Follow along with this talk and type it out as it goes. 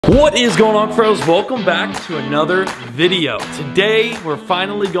What is going on, Cuffaro? Welcome back to another video. Today, we're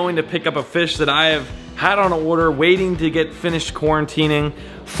finally going to pick up a fish that I have had on order, waiting to get finished quarantining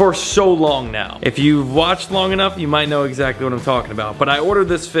for so long now. If you've watched long enough, you might know exactly what I'm talking about. But I ordered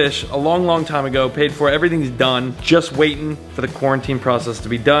this fish a long time ago, paid for it, everything's done, just waiting for the quarantine process to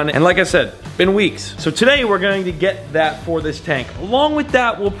be done. And like I said, been weeks. So today we're going to get that for this tank. Along with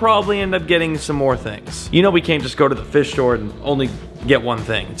that, we'll probably end up getting some more things. You know, we can't just go to the fish store and only get one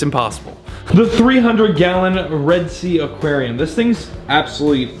thing. It's impossible. The 300-gallon Red Sea aquarium. This thing's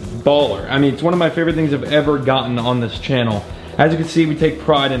absolutely baller. I mean, it's one of my favorite things I've ever gotten on this channel. As you can see, we take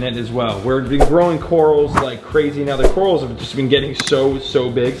pride in it as well. We've been growing corals like crazy now. The corals have just been getting so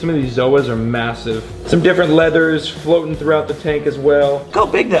big. Some of these zoas are massive. Some different leathers floating throughout the tank as well. Look how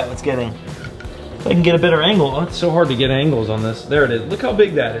big that one's getting. If I can get a better angle. Oh, it's so hard to get angles on this. There it is. Look how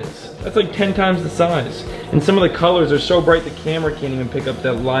big that is. That's like 10 times the size. And some of the colors are so bright the camera can't even pick up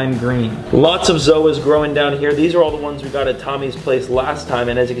that lime green. Lots of zoas growing down here. These are all the ones we got at Tommy's place last time,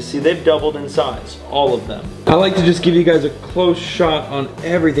 and as you can see, they've doubled in size, all of them. I like to just give you guys a close shot on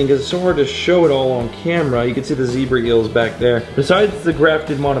everything because it's so hard to show it all on camera. You can see the zebra eels back there. Besides the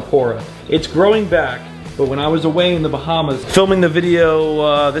grafted monopora, it's growing back. But when I was away in the Bahamas, filming the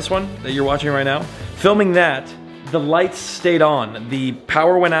video, this one that you're watching right now, filming that, the lights stayed on. The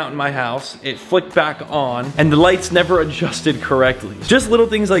power went out in my house, it flicked back on, and the lights never adjusted correctly. Just little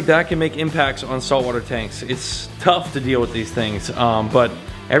things like that can make impacts on saltwater tanks. It's tough to deal with these things, but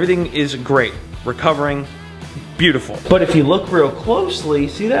everything is great. Recovering, beautiful. But if you look real closely,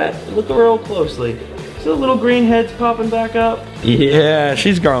 see that? Look real closely. See the little green heads popping back up? Yeah,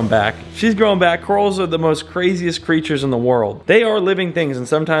 she's growing back. She's growing back. Corals are the most craziest creatures in the world. They are living things, and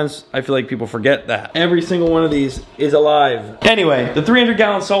sometimes I feel like people forget that. Every single one of these is alive. Anyway, the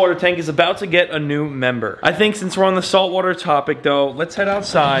 300-gallon saltwater tank is about to get a new member. I think since we're on the saltwater topic though, let's head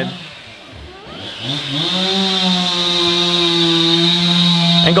outside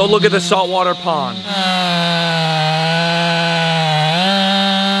and go look at the saltwater pond.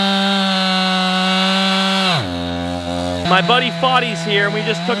 My buddy Foddy's here, and we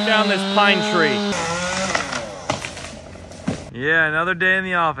just took down this pine tree. Yeah, another day in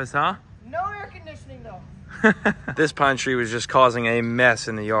the office, huh? No air conditioning though. This pine tree was just causing a mess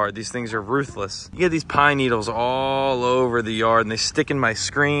in the yard. These things are ruthless. You get these pine needles all over the yard, and they stick in my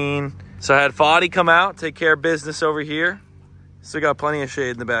screen. So I had Foddy come out, take care of business over here. Still got plenty of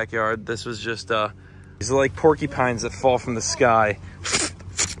shade in the backyard. This was just, these are like porcupines that fall from the sky.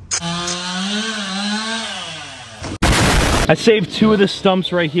 I saved 2 of the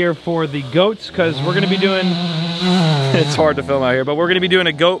stumps right here for the goats because we're going to be doing, it's hard to film out here, but we're going to be doing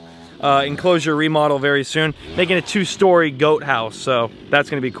a goat enclosure remodel very soon, making a 2-story goat house, so that's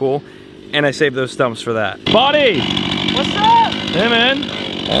going to be cool. And I saved those stumps for that. Buddy! What's up? Hey, man.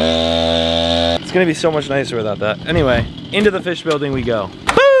 It's going to be so much nicer without that. Anyway, into the fish building we go.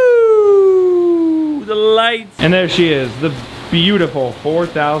 Woo! The lights! And there she is, the beautiful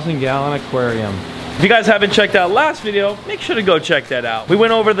 4,000-gallon aquarium. If you guys haven't checked out last video, make sure to go check that out. We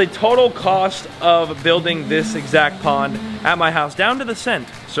went over the total cost of building this exact pond at my house, down to the cent.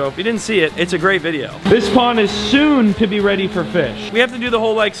 So if you didn't see it, it's a great video. This pond is soon to be ready for fish. We have to do the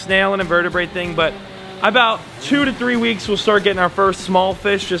whole like snail and invertebrate thing, but about 2 to 3 weeks we'll start getting our first small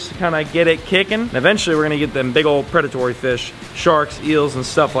fish just to kind of get it kicking. And eventually we're gonna get them big old predatory fish, sharks, eels, and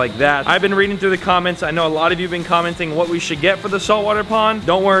stuff like that. I've been reading through the comments. I know a lot of you have been commenting what we should get for the saltwater pond.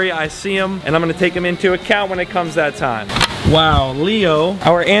 Don't worry, I see them, and I'm gonna take them into account when it comes that time. Wow, Leo,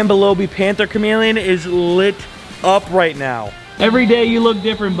 our ambilobe panther chameleon, is lit up right now. Every day you look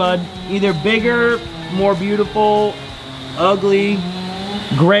different, bud. Either bigger, more beautiful, ugly,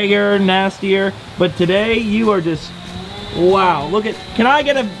 grayer, nastier, but today you are just, wow, look at, can I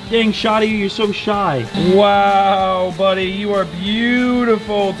get a dang shot of you? You're so shy. Wow, buddy, you are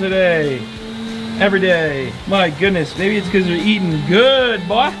beautiful today. Every day. My goodness, maybe it's because you're eating good,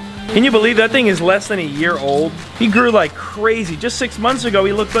 boy. Can you believe that thing is less than a year old? He grew like crazy. Just 6 months ago,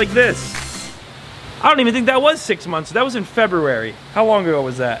 he looked like this. I don't even think that was 6 months. That was in February. How long ago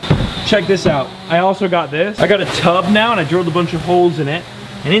was that? Check this out. I also got this. I got a tub now, and I drilled a bunch of holes in it.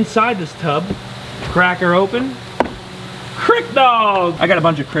 And inside this tub, crack her open, crick dog. I got a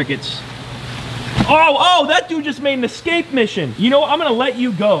bunch of crickets. Oh, that dude just made an escape mission. You know what, I'm gonna let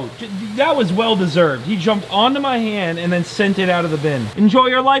you go. That was well deserved. He jumped onto my hand and then sent it out of the bin. Enjoy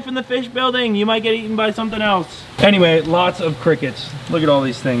your life in the fish building. You might get eaten by something else. Anyway, lots of crickets. Look at all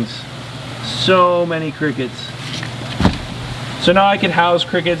these things. So many crickets. So now I can house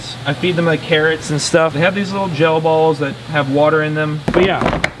crickets. I feed them like carrots and stuff. They have these little gel balls that have water in them. But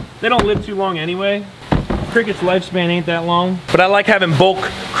yeah, they don't live too long anyway. cricket's lifespan ain't that long, but I like having bulk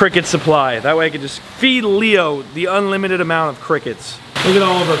cricket supply. That way I can just feed Leo the unlimited amount of crickets. Look at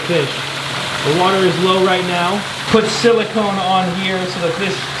all of our fish. The water is low right now. Put silicone on here so the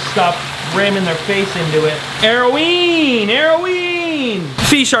fish stop ramming their face into it. Arroween! Arroween!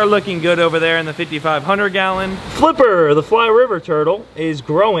 Fish are looking good over there in the 5,500 gallon. Flipper, the fly river turtle, is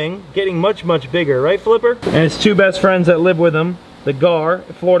growing, getting much, much bigger, right, Flipper? And his two best friends that live with him, the gar,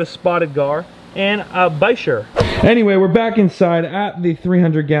 Florida spotted gar, and a bisher. Anyway, we're back inside at the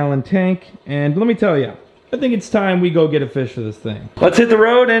 300 gallon tank, and let me tell you, I think it's time we go get a fish for this thing. Let's hit the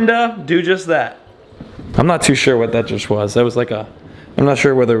road and do just that. I'm not too sure what that just was. That was like a, I'm not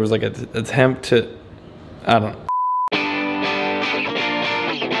sure whether it was like an attempt to, I don't know.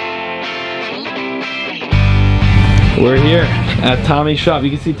 We're here at Tommy's shop. You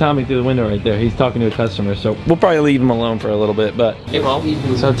can see Tommy through the window right there. He's talking to a customer, so we'll probably leave him alone for a little bit, but. Hey, Mom.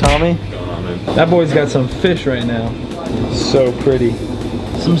 So Tommy, that boy's got some fish right now. So pretty.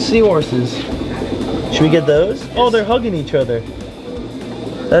 Some seahorses. Should we get those? Oh, they're hugging each other.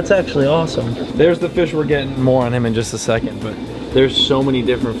 That's actually awesome. There's the fish we're getting. More on him in just a second, but there's so many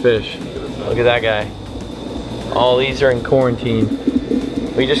different fish. Look at that guy. All these are in quarantine.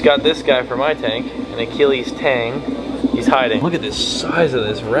 We just got this guy for my tank, an Achilles tang. He's hiding. Look at this size of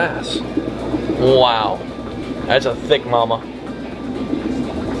this wrasse. Wow. That's a thick mama.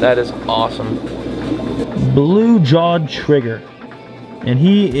 That is awesome. Blue-jawed trigger. And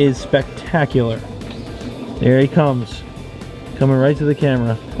he is spectacular. There he comes. Coming right to the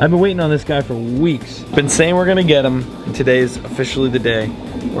camera. I've been waiting on this guy for weeks. Been saying we're gonna get him, and today is officially the day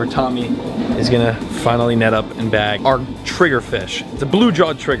where Tommy is gonna finally net up and bag our trigger fish. It's a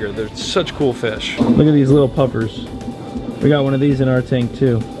blue-jawed trigger. They're such cool fish. Look at these little puffers. We got one of these in our tank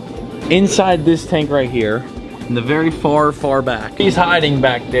too. Inside this tank right here, in the very far, far back. She's hiding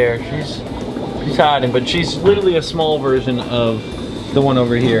back there. She's hiding, but she's literally a small version of the one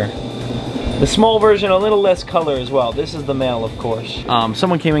over here. The small version, a little less color as well. This is the male, of course.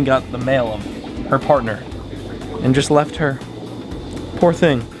 Someone came and got the male of her partner and just left her. Poor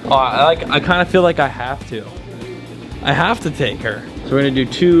thing. Oh, I kind of feel like I have to. I have to take her. So we're gonna do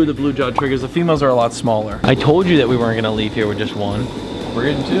two of the blue-jawed triggers. The females are a lot smaller. I told you that we weren't gonna leave here with just one. We're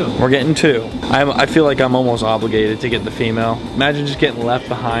getting two. We're getting two. I feel like I'm almost obligated to get the female. Imagine just getting left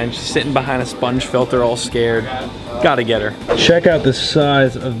behind. She's sitting behind a sponge filter all scared. Gotta get her. Check out the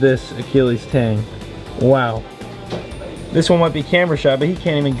size of this Achilles tang. Wow. This one might be camera shot, but he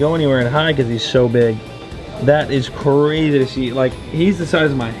can't even go anywhere and hide because he's so big. That is crazy to see. Like, he's the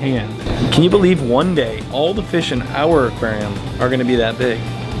size of my hand. Can you believe one day all the fish in our aquarium are gonna be that big?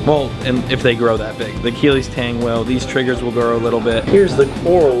 Well, and if they grow that big. The Achilles tang will, these triggers will grow a little bit. Here's the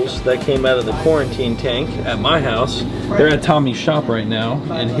corals that came out of the quarantine tank at my house. They're at Tommy's shop right now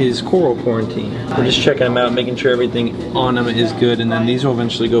in his coral quarantine. We're just checking them out, making sure everything on them is good, and then these will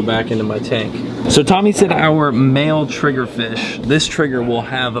eventually go back into my tank. So Tommy said our male trigger fish, this trigger will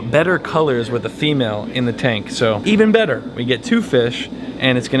have better colors with the female in the tank. So even better, we get two fish,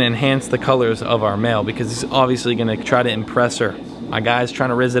 and it's gonna enhance the colors of our male because it's obviously gonna try to impress her. My guy's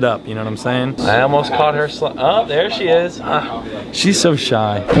trying to rizz it up, you know what I'm saying? I almost caught her oh, there she is. She's so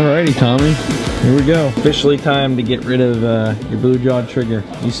shy. Alrighty, Tommy, here we go. Officially time to get rid of your blue-jawed trigger.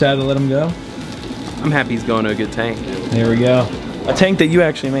 You sad to let him go? I'm happy he's going to a good tank. There we go. A tank that you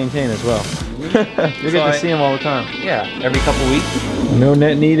actually maintain as well. You're good to see him all the time. Yeah, every couple weeks. No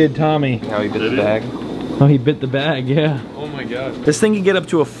net needed, Tommy. How he bit the bag. Oh, he bit the bag, yeah. Oh my god. This thing can get up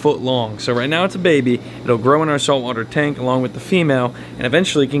to a foot long. So right now it's a baby. It'll grow in our saltwater tank along with the female, and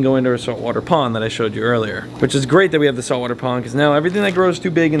eventually can go into a saltwater pond that I showed you earlier. Which is great that we have the saltwater pond, because now everything that grows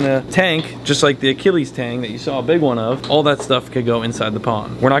too big in the tank, just like the Achilles tang that you saw a big one of, all that stuff could go inside the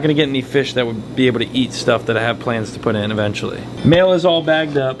pond. We're not gonna get any fish that would be able to eat stuff that I have plans to put in eventually. Male is all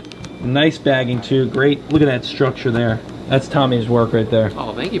bagged up. Nice bagging too, great. Look at that structure there. That's Tommy's work right there.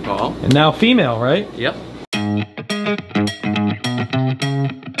 Oh, thank you, Paul. And now female, right? Yep.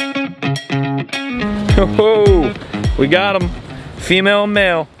 Oh, we got him. Female and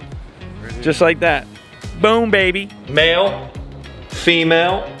male. Just like that. Boom, baby. Male,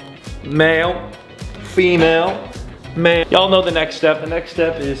 female, male, female, male. Y'all know the next step. The next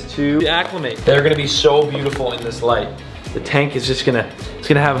step is to acclimate. They're gonna be so beautiful in this light. The tank is just gonna, it's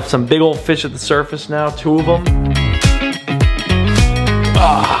gonna have some big old fish at the surface now, two of them.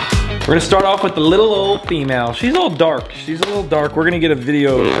 We're gonna start off with the little old female. She's all dark. She's a little dark. We're gonna get a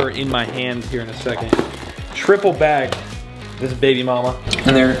video of her in my hand here in a second. Triple bag, this baby mama.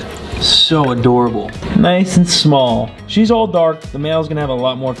 And they're so adorable. Nice and small. She's all dark. The male's gonna have a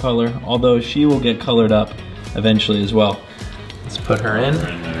lot more color, although she will get colored up eventually as well. Let's put her in.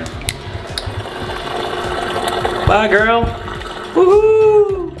 Bye, girl.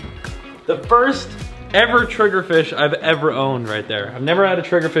 Woohoo! The first ever triggerfish I've ever owned right there. I've never had a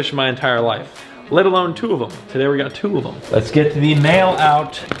triggerfish in my entire life, let alone 2 of them. Today we got 2 of them. Let's get the male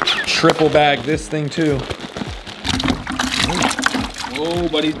out. Triple bag this thing too. Whoa,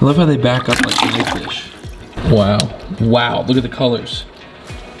 buddy. I love how they back up like jellyfish. Wow, wow, look at the colors.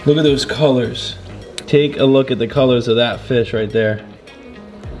 Look at those colors. Take a look at the colors of that fish right there.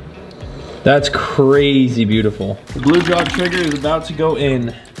 That's crazy beautiful. The blue jaw trigger is about to go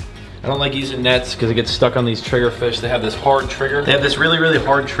in. I don't like using nets because it gets stuck on these trigger fish. They have this hard trigger. They have this really, really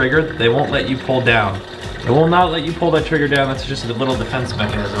hard trigger that they won't let you pull down. They will not let you pull that trigger down. That's just a little defense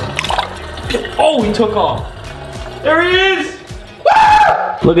mechanism. Oh, he took off. There he is!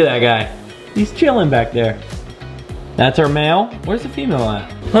 Woo! Look at that guy. He's chilling back there. That's our male. Where's the female at?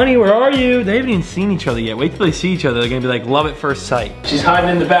 Honey, where are you? They haven't even seen each other yet. Wait till they see each other. They're gonna be like, love at first sight. She's hiding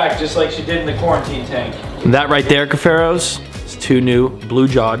in the back just like she did in the quarantine tank. And that right there, Cuffaros, is 2 new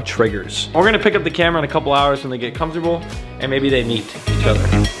blue-jawed triggers. We're gonna pick up the camera in a couple hours when they get comfortable and maybe they meet each other.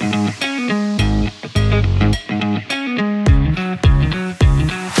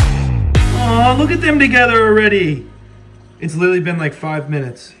 Aw, look at them together already. It's literally been like 5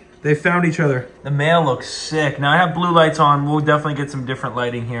 minutes. They found each other. The male looks sick. Now I have blue lights on. We'll definitely get some different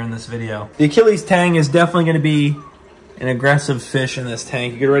lighting here in this video. The Achilles tang is definitely gonna be an aggressive fish in this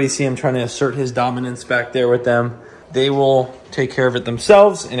tank. You can already see him trying to assert his dominance back there with them. They will take care of it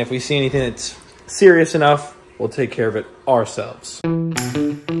themselves. And if we see anything that's serious enough, we'll take care of it ourselves.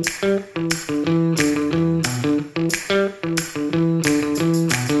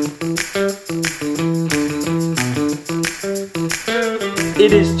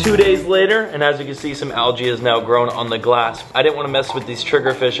 It is 2 days later, and as you can see, some algae has now grown on the glass. I didn't want to mess with these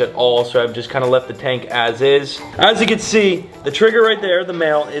triggerfish at all, so I've just kind of left the tank as is. As you can see, the trigger right there, the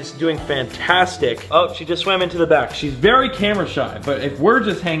male, is doing fantastic. Oh, she just swam into the back. She's very camera shy, but if we're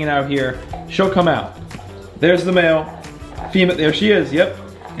just hanging out here, she'll come out. There's the male, female, there she is, yep.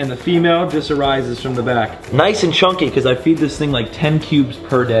 And the female just arises from the back. Nice and chunky, because I feed this thing like 10 cubes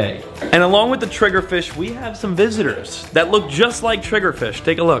per day. And along with the triggerfish, we have some visitors that look just like triggerfish.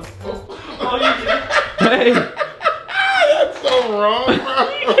 Take a look. Hey. That's so wrong, bro. You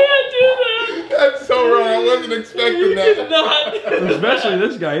can't do that. That's so wrong. I wasn't expecting that. Not. Especially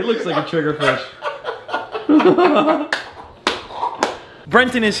this guy. He looks like a triggerfish.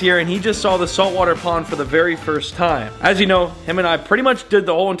 Brenton is here and he just saw the saltwater pond for the very first time. As you know, him and I pretty much did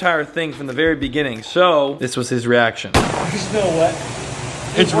the whole entire thing from the very beginning. So this was his reaction. There's no way.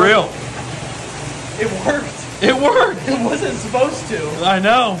 It's real. It worked. It worked. It wasn't supposed to, I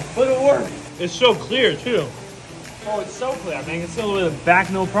know. but it worked. It's so clear too. Oh, it's so clear. I mean, it's still with the back,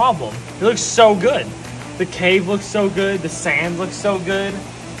 no problem. It looks so good. The cave looks so good. The sand looks so good.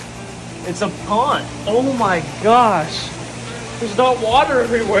 It's a pond. Oh my gosh. There's not water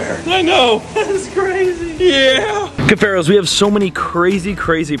everywhere. I know. That's crazy. Yeah. Cuffaros, we have so many crazy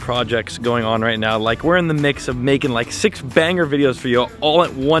projects going on right now. Like we're in the mix of making like 6 banger videos for you all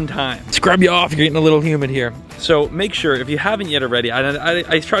at one time. Scrub you off, you're getting a little humid here. So make sure, if you haven't yet already,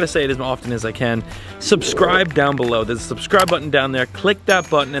 I try to say it as often as I can, subscribe down below. There's a subscribe button down there. Click that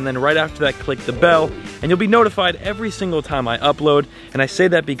button and then right after that, click the bell and you'll be notified every single time I upload. And I say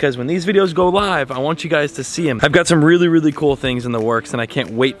that because when these videos go live, I want you guys to see them. I've got some really cool things in the works and I can't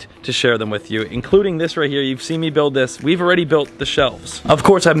wait to share them with you, including this right here. You've seen me build this. We've already built the shelves. Of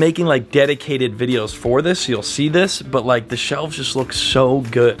course, I'm making like dedicated videos for this, so you'll see this, but like the shelves just look so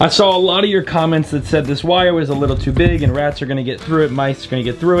good. I saw a lot of your comments that said this wire was a little too big and rats are gonna get through it, mice are gonna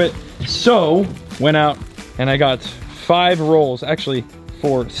get through it. So, went out and I got 5 rolls, actually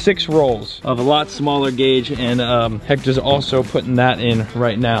 6 rolls of a lot smaller gauge, and Hector's also putting that in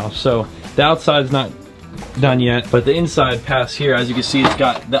right now. So the outside's not done yet, but the inside pass here, as you can see, it's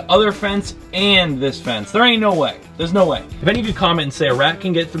got the other fence and this fence. There ain't no way. There's no way. If any of you comment and say a rat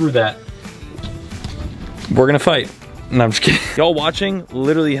can get through that, we're gonna fight. No, I'm just kidding. Y'all watching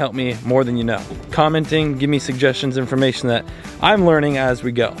literally help me more than you know. Commenting, give me suggestions, information that I'm learning as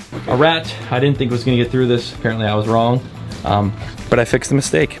we go. A rat, I didn't think was gonna get through this. Apparently I was wrong, but I fixed the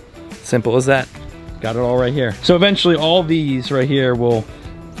mistake. Simple as that. Got it all right here. So eventually all these right here will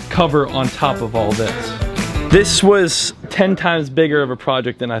cover on top of all this. This was 10 times bigger of a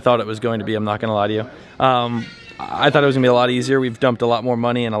project than I thought it was going to be, I'm not gonna lie to you. I thought it was gonna be a lot easier. We've dumped a lot more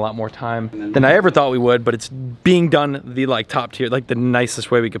money and a lot more time than I ever thought we would, but it's being done the like top tier, like the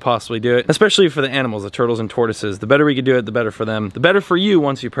nicest way we could possibly do it, especially for the animals, the turtles and tortoises. The better we could do it, the better for them. The better for you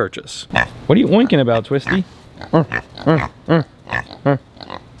once you purchase. What are you oinking about, Twisty? They're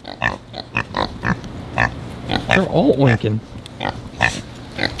all oinking.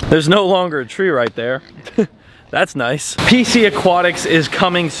 There's no longer a tree right there. That's nice. PC Aquatics is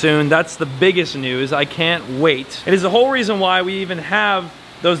coming soon. That's the biggest news. I can't wait. It is the whole reason why we even have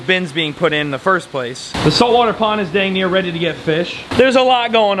those bins being put in the first place. The saltwater pond is dang near ready to get fish. There's a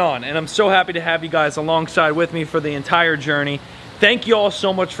lot going on, and I'm so happy to have you guys alongside with me for the entire journey. Thank you all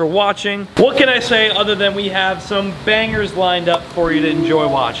so much for watching. What can I say other than we have some bangers lined up for you to enjoy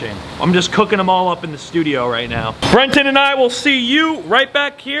watching? I'm just cooking them all up in the studio right now. Brenton and I will see you right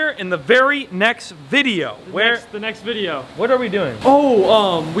back here in the very next video. The next video. What are we doing?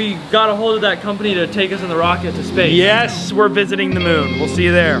 Oh, we got a hold of that company to take us in the rocket to space. Yes, we're visiting the moon. We'll see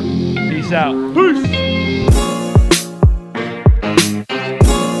you there. Peace out. Peace.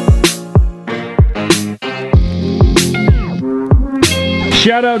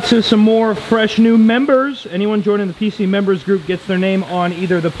 Shout out to some more fresh new members. Anyone joining the PC members group gets their name on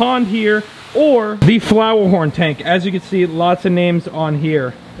either the pond here or the flower horn tank. As you can see, lots of names on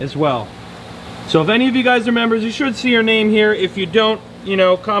here as well. So if any of you guys are members, you should see your name here. If you don't, you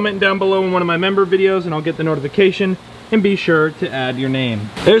know, comment down below in one of my member videos and I'll get the notification, and be sure to add your name.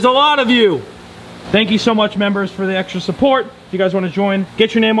 There's a lot of you. Thank you so much, members, for the extra support. If you guys want to join,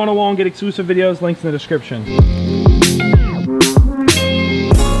 get your name on a wall and get exclusive videos, links in the description.